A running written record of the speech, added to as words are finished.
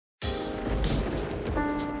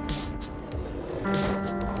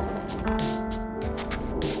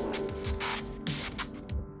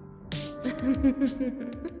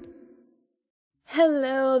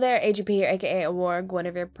Hello there, AGP here, aka Award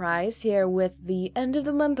Guinevere Price, here with the end of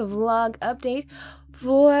the month vlog update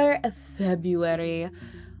for February.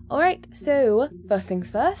 Alright, so first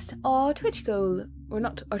things first, our Twitch goal, or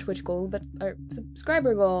not our Twitch goal, but our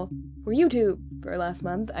subscriber goal for YouTube for last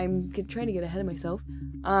month. I'm trying to get ahead of myself.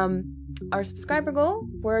 Our subscriber goal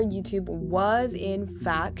for YouTube was, in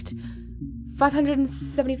fact,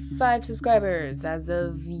 575 subscribers. As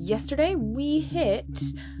of yesterday, we hit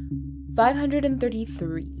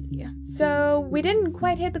 533. So we didn't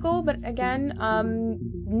quite hit the goal, but again,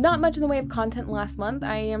 not much in the way of content last month.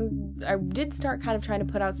 I did start kind of trying to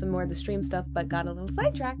put out some more of the stream stuff, but got a little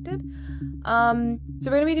sidetracked. So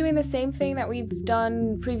we're gonna be doing the same thing that we've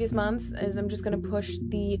done previous months, is I'm just gonna push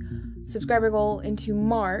the subscriber goal into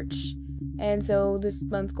March. And so this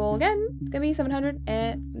month's goal again, it's gonna be 700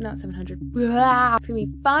 and not 700. It's gonna be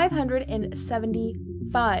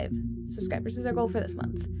 575 subscribers is our goal for this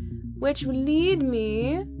month. Which will lead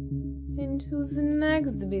me into the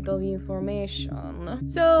next bit of information.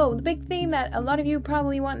 So, the big thing that a lot of you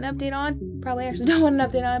probably want an update on, probably actually don't want an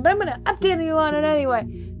update on, but I'm gonna update you on it anyway,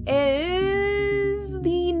 is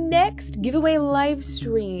the next giveaway live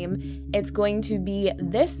stream. It's going to be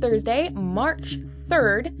this Thursday, March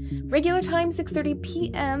 3rd, regular time 6:30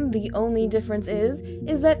 p.m. The only difference is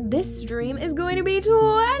that this stream is going to be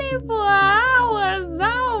 24 hours.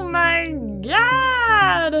 Oh my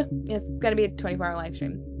god! It's gonna be a 24-hour live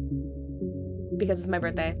stream because it's my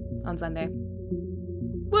birthday on Sunday.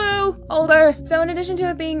 Woo! Older! So in addition to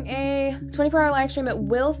it being a 24-hour live stream, it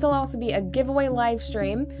will still also be a giveaway live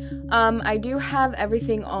stream. I do have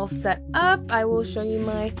everything all set up. I will show you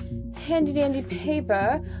my handy-dandy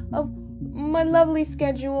paper of my lovely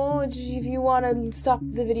schedule, which if you want to stop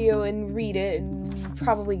the video and read it, it's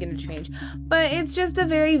probably going to change. But it's just a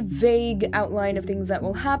very vague outline of things that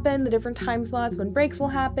will happen, the different time slots when breaks will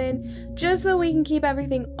happen, just so we can keep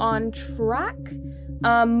everything on track.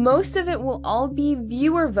 Most of it will all be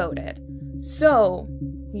viewer voted, so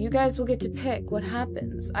you guys will get to pick what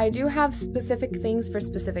happens. I do have specific things for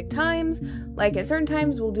specific times, like at certain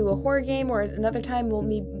times we'll do a horror game, or another time we'll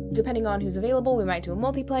meet, depending on who's available, we might do a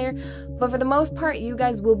multiplayer, but for the most part, you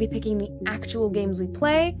guys will be picking the actual games we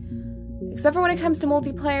play, except for when it comes to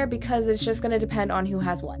multiplayer, because it's just going to depend on who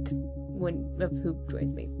has what, who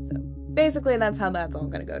joins me. So basically, that's how that's all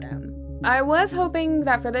going to go down. I was hoping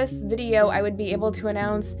that for this video, I would be able to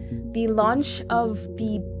announce the launch of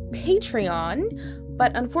the Patreon,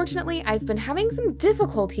 but unfortunately, I've been having some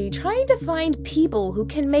difficulty trying to find people who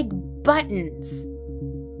can make buttons.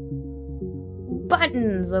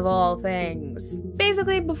 Buttons of all things.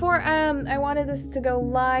 Basically, before I wanted this to go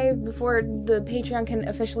live, before the Patreon can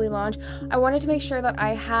officially launch, I wanted to make sure that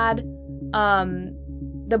I had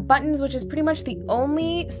the buttons, which is pretty much the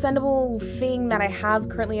only sendable thing that I have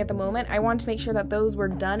currently at the moment. I wanted to make sure that those were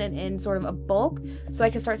done and in sort of a bulk, so I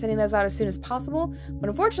could start sending those out as soon as possible. But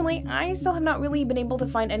unfortunately, I still have not really been able to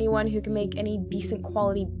find anyone who can make any decent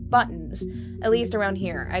quality buttons, at least around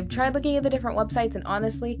here. I've tried looking at the different websites, and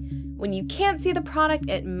honestly, when you can't see the product,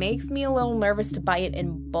 it makes me a little nervous to buy it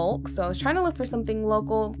in bulk, so I was trying to look for something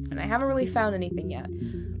local, and I haven't really found anything yet.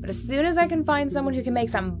 But as soon as I can find someone who can make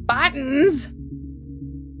some buttons,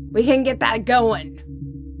 we can get that going.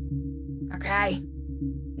 Okay.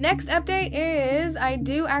 Next update is I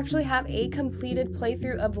do actually have a completed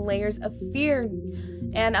playthrough of Layers of Fear.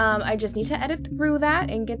 And I just need to edit through that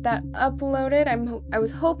and get that uploaded. I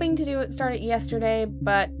was hoping to start it yesterday,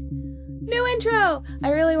 but new intro! I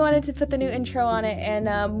really wanted to put the new intro on it, and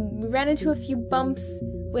we ran into a few bumps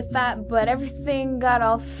with that, but everything got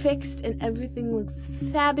all fixed and everything looks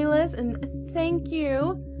fabulous, and thank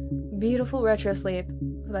you, beautiful Retro Sleep,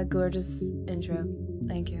 for that gorgeous intro.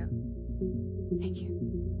 Thank you. Thank you.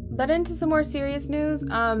 But into some more serious news,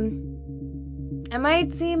 it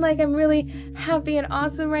might seem like I'm really happy and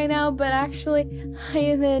awesome right now, but actually I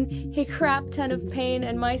am in a crap ton of pain,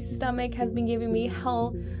 and my stomach has been giving me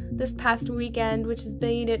hell this past weekend, which has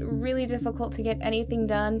made it really difficult to get anything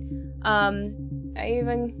done. I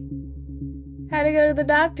even had to go to the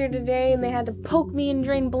doctor today, and they had to poke me and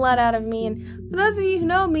drain blood out of me. And for those of you who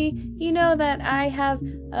know me, you know that I have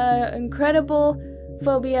an incredible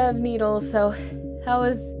phobia of needles, so that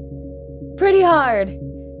was pretty hard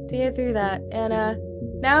to get through that. And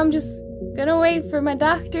now I'm just gonna wait for my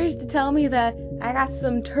doctors to tell me that I got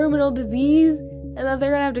some terminal disease, and that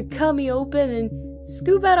they're gonna have to cut me open and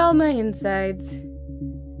scoop out all my insides.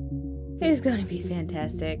 It's gonna be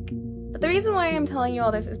fantastic. But the reason why I'm telling you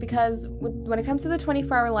all this is because when it comes to the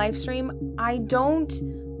 24-hour live stream, I don't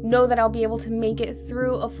know that I'll be able to make it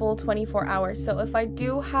through a full 24 hours. So if I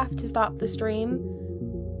do have to stop the stream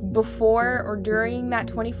before or during that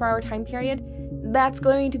 24-hour time period, that's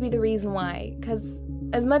going to be the reason why. Because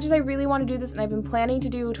as much as I really want to do this, and I've been planning to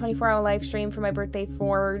do a 24-hour live stream for my birthday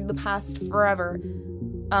for the past forever,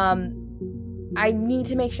 I need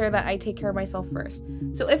to make sure that I take care of myself first.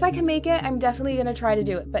 So if I can make it, I'm definitely going to try to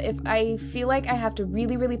do it. But if I feel like I have to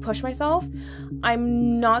really, really push myself,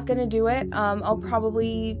 I'm not going to do it. I'll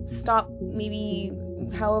probably stop maybe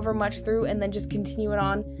however much through and then just continue it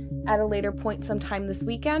on at a later point sometime this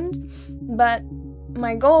weekend. But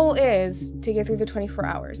my goal is to get through the 24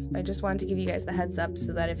 hours. I just wanted to give you guys the heads up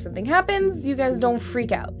so that if something happens, you guys don't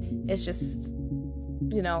freak out. It's just,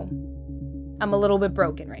 you know, I'm a little bit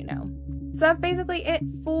broken right now. So that's basically it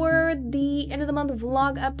for the end of the month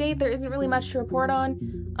vlog update. There isn't really much to report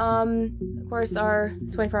on. Of course, our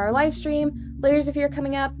 24-hour live stream, Layers of Fear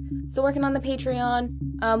coming up, still working on the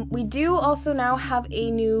Patreon. We do also now have a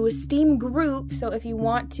new Steam group, so if you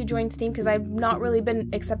want to join Steam, because I've not really been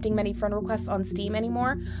accepting many friend requests on Steam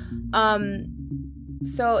anymore,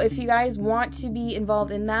 so if you guys want to be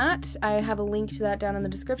involved in that, I have a link to that down in the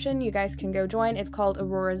description. You guys can go join. It's called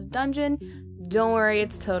Aurora's Dungeon. Don't worry,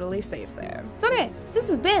 it's totally safe there. So anyway, this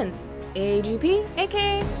has been AGP,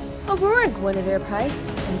 aka Aurora Guinevere Price,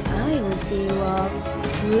 and I will see you all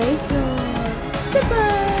later.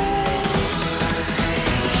 Goodbye!